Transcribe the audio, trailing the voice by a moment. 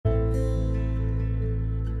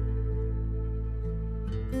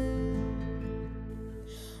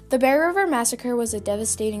The Bear River Massacre was a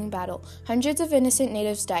devastating battle. Hundreds of innocent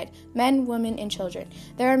natives died, men, women, and children.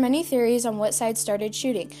 There are many theories on what side started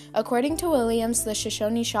shooting. According to Williams, the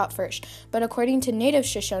Shoshone shot first, but according to native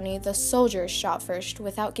Shoshone, the soldiers shot first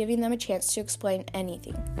without giving them a chance to explain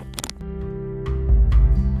anything.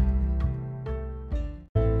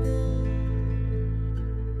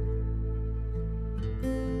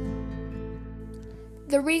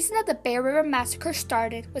 The reason that the Bear River Massacre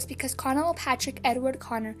started was because Colonel Patrick Edward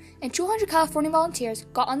Connor and 200 California volunteers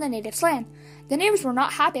got on the natives' land. The natives were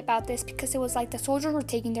not happy about this because it was like the soldiers were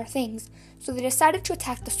taking their things, so they decided to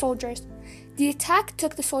attack the soldiers. The attack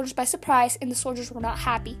took the soldiers by surprise, and the soldiers were not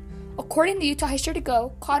happy. According to Utah History to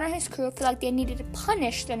Go, Connor and his crew felt like they needed to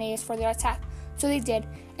punish the natives for their attack, so they did,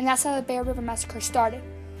 and that's how the Bear River Massacre started.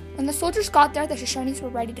 When the soldiers got there, the Shoshones were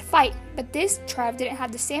ready to fight, but this tribe didn't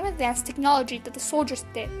have the same advanced technology that the soldiers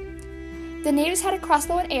did. The natives had a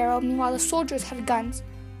crossbow and arrow, meanwhile the soldiers had guns.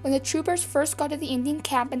 When the troopers first got to the Indian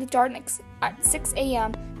camp in the Dartnicks at 6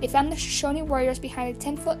 a.m., they found the Shoshone warriors behind a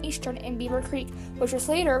 10-foot eastern in Beaver Creek, which was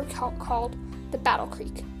later called the Battle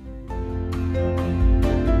Creek.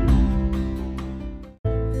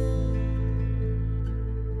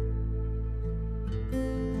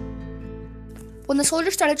 When the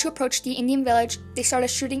soldiers started to approach the Indian village, they started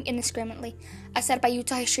shooting indiscriminately, as said by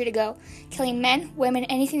Utah History to Go, killing men, women,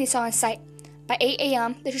 anything they saw in sight. By 8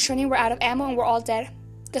 a.m., the Shoshone were out of ammo and were all dead.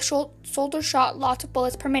 The soldiers shot lots of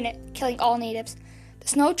bullets per minute, killing all natives. The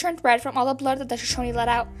snow turned red from all the blood that the Shoshone let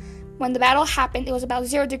out. When the battle happened, it was about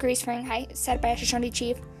 0 degrees Fahrenheit, said by a Shoshone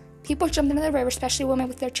chief. People jumped into the river, especially women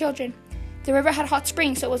with their children. The river had hot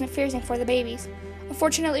springs, so it wasn't freezing for the babies.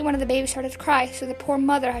 Unfortunately, one of the babies started to cry, so the poor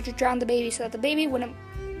mother had to drown the baby so that the baby wouldn't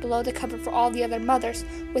blow the cover for all the other mothers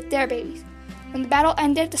with their babies. When the battle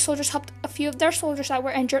ended, the soldiers helped a few of their soldiers that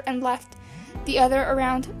were injured and left the other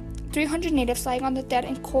around 300 natives lying on the dead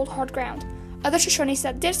and cold, hard ground. Other Shoshones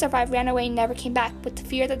that did survive ran away and never came back, with the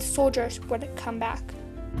fear that the soldiers would come back.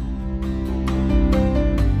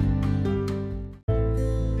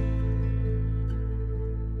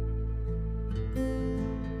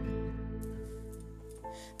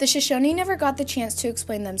 The Shoshone never got the chance to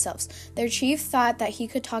explain themselves. Their chief thought that he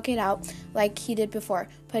could talk it out like he did before.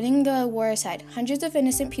 Putting the war aside, hundreds of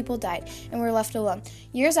innocent people died and were left alone.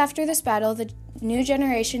 Years after this battle, the new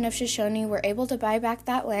generation of Shoshone were able to buy back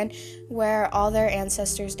that land where all their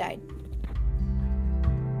ancestors died.